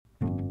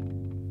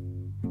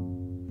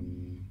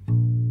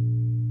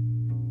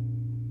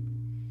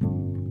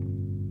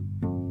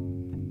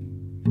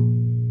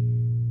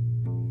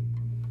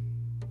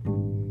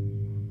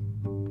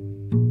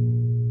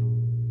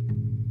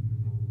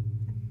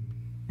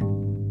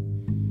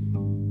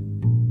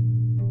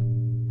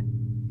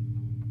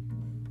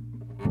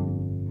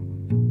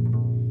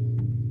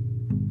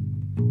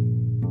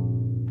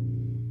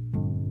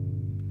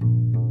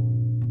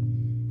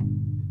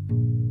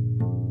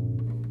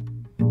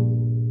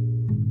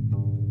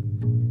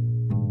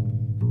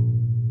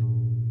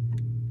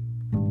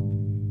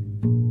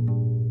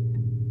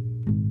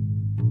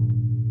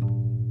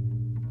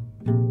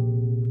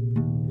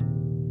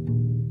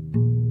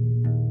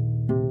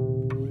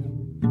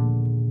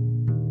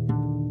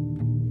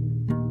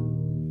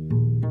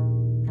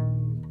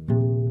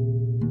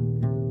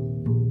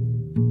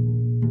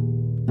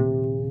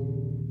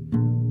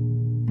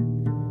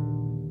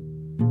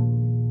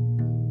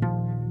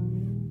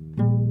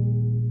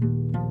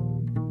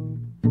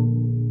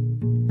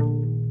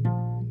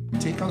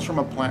comes from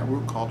a plant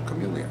root called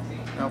camellia.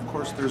 Now, of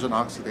course, there's an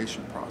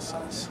oxidation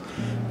process.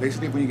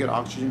 Basically, when you get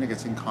oxygen, it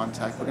gets in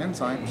contact with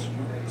enzymes.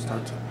 You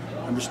start to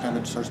understand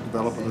that it starts to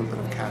develop a little bit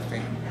of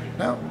caffeine.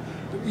 Now,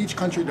 each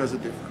country does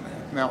it differently.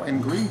 Now, in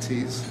green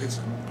teas,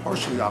 it's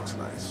partially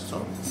oxidized,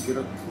 so you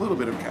get a little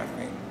bit of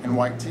caffeine. In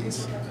white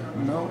teas,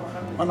 no,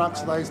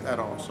 unoxidized at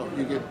all, so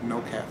you get no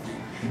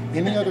caffeine.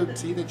 Any other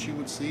tea that you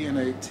would see in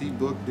a tea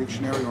book,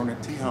 dictionary, or in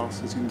a tea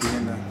house is going to be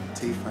in the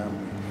tea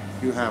family.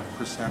 You have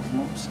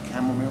chrysanthemums,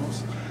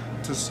 chamomiles,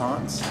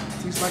 toussaints,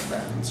 teas like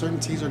that. And certain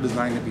teas are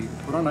designed to be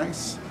put on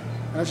ice,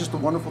 and that's just the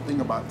wonderful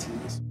thing about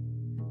teas.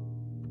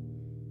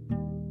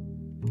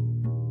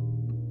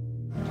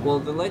 Well,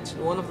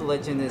 one of the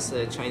legend is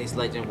a Chinese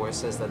legend where it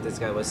says that this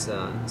guy was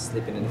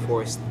sleeping in the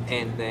forest,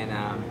 and then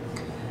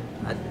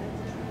a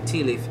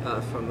tea leaf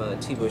from a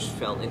tea bush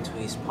fell into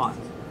his pot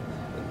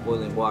with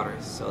boiling water.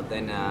 So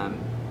then,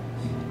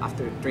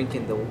 after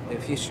drinking the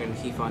infusion,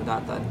 he found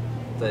out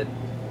that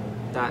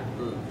that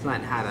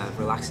plant had a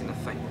relaxing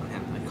effect on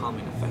him, a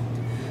calming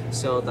effect.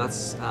 So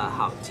that's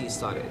how tea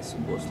started,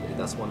 supposedly.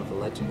 That's one of the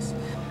legends.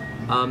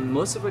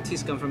 Most of our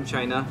teas come from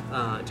China,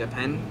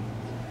 Japan,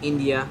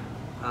 India,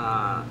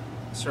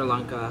 Sri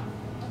Lanka,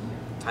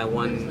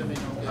 Taiwan,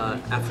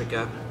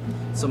 Africa.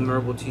 Some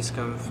herbal teas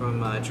come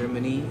from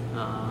Germany,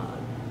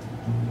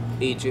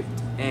 Egypt,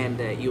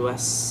 and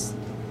US,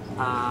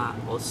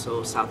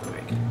 also South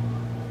America.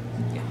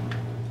 Yeah.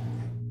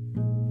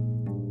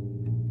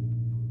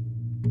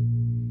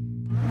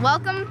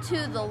 Welcome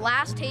to the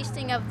last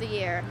tasting of the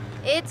year.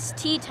 It's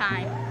tea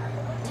time.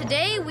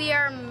 Today we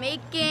are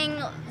making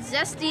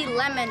zesty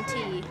lemon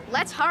tea.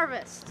 Let's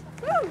harvest.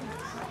 Woo!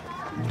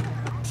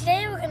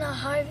 Today we're gonna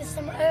harvest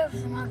some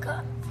herbs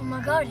from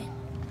our garden.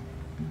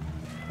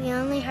 We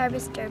only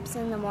harvest herbs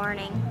in the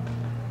morning.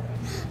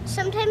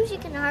 Sometimes you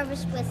can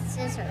harvest with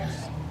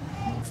scissors.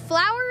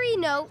 Flowery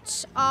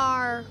notes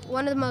are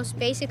one of the most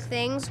basic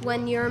things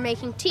when you're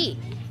making tea.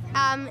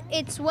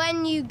 It's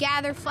when you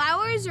gather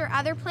flowers or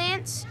other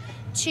plants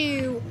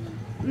to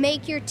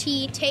make your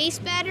tea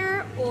taste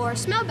better or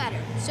smell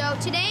better. So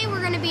today we're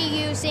going to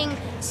be using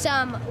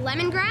some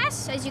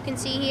lemongrass, as you can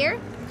see here.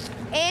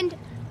 And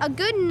a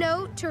good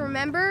note to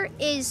remember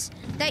is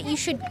that you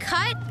should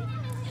cut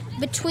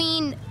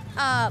between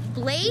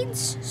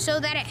blades so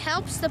that it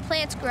helps the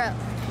plants grow.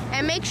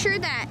 And make sure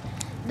that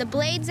the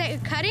blades that you're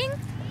cutting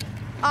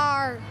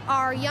are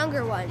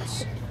younger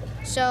ones.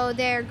 So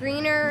they're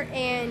greener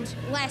and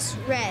less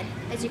red,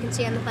 as you can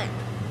see on the plant.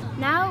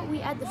 Now we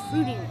add the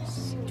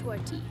fruitiness to our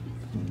tea.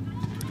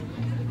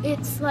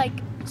 It's like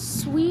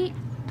sweet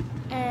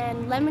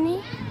and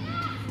lemony,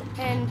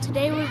 and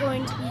today we're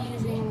going to be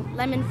using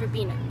lemon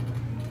verbena.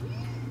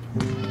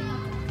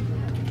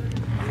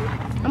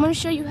 I'm going to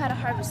show you how to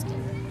harvest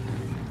it.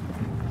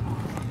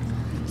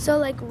 So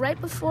like right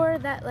before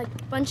that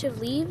bunch of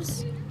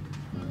leaves,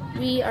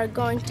 we are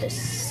going to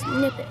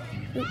snip it.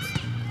 Oops.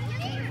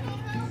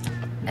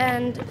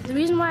 And the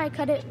reason why I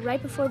cut it right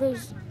before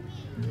those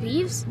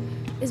leaves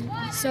is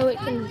so it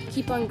can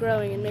keep on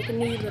growing and make a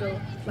new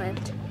little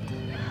plant.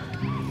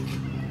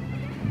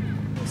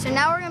 So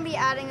now we're going to be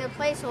adding the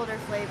placeholder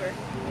flavor,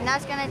 and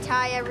that's going to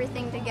tie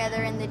everything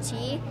together in the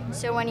tea,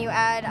 so when you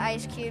add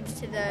ice cubes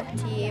to the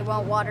tea, it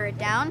won't water it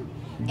down.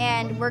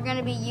 And we're going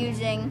to be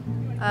using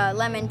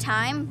lemon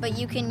thyme, but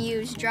you can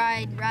use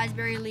dried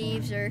raspberry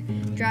leaves or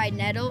dried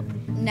nettle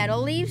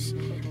leaves.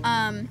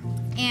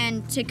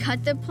 And to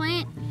cut the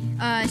plant,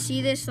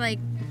 see this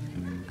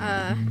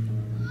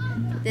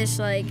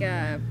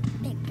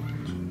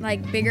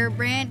bigger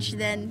branch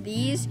than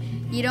these?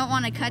 You don't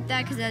want to cut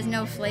that because it has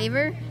no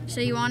flavor.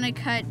 So you want to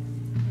cut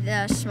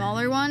the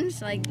smaller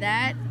ones like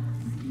that.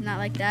 Not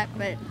like that,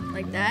 but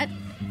like that.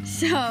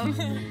 So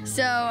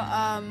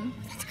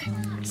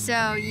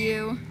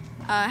you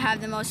have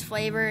the most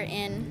flavor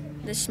in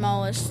the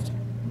smallest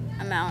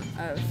amount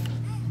of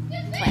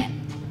plant.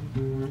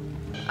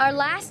 Our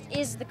last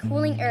is the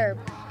cooling herb,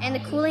 and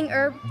the cooling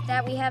herb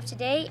that we have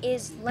today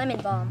is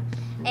lemon balm.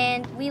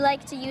 And we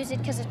like to use it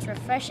because it's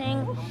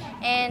refreshing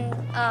and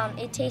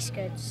it tastes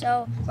good.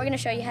 So we're going to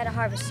show you how to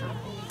harvest some.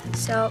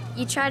 So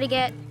you try to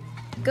get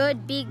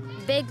good big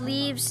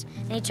leaves,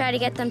 and you try to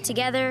get them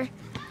together.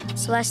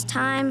 It's less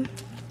time.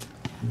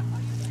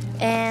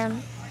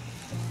 And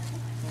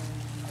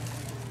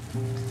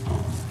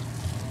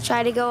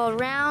try to go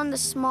around the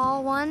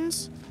small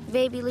ones,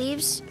 baby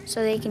leaves,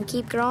 so they can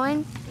keep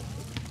growing.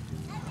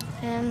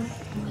 And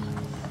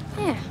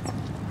yeah.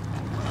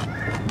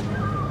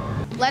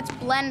 Let's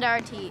blend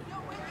our tea.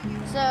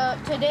 So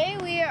today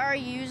we are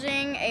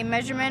using a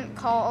measurement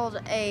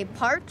called a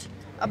part.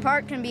 A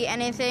part can be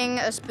anything: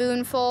 a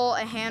spoonful,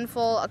 a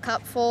handful, a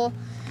cupful.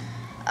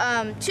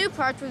 2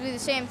 parts would be the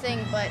same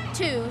thing, but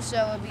 2, so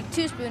it would be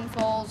 2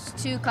 spoonfuls,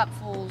 2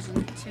 cupfuls,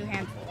 and 2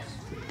 handfuls.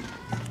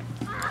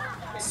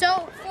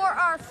 So for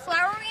our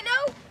flowery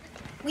note,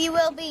 we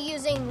will be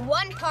using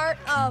 1 part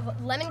of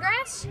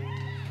lemongrass,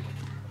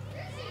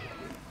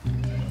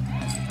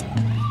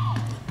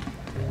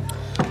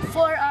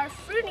 For our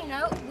fruity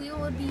note, we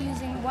will be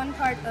using 1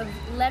 part of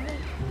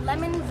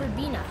lemon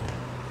verbena.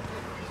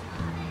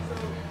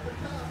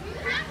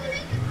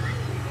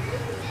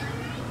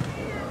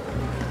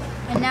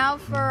 Now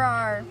for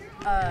our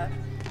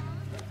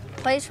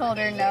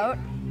placeholder note,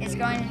 it's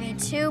going to be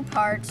 2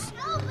 parts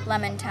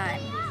lemon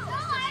thyme.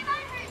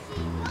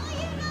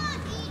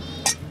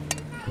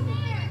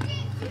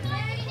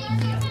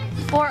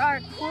 For our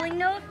cooling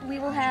note, we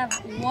will have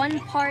 1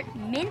 part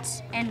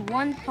mint and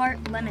 1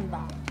 part lemon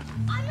balm.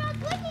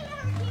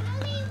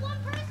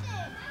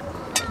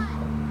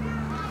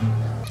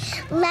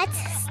 Let's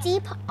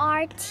steep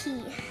our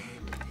tea.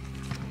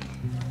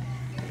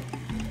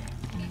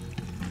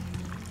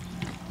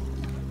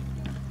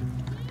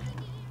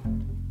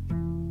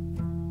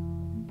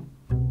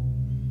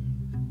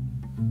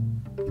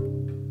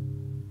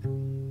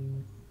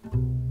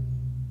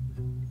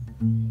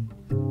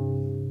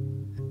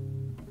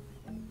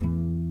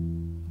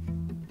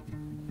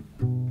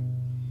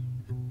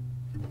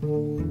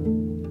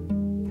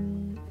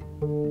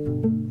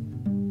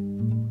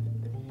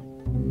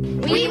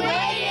 We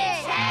waited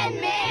 10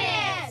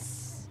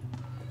 minutes!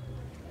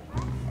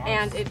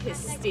 And it has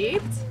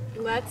steeped.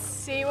 Let's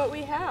see what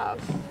we have.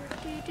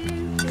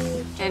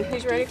 And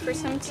who's ready for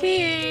some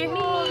tea?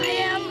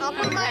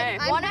 Okay.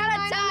 One at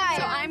a time.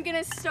 So I'm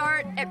gonna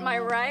start at my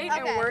right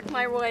and Okay. work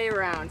my way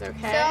around,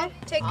 okay? So,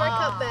 take my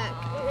cup back.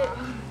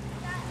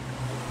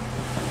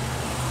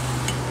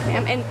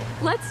 And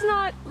let's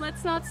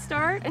not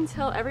start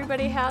until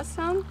everybody has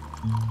some.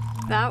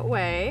 That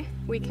way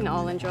we can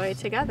all enjoy it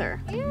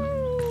together.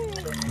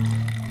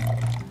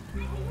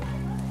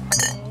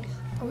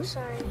 Oh,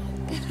 sorry.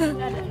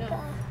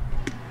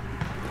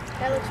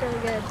 That looks really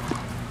good.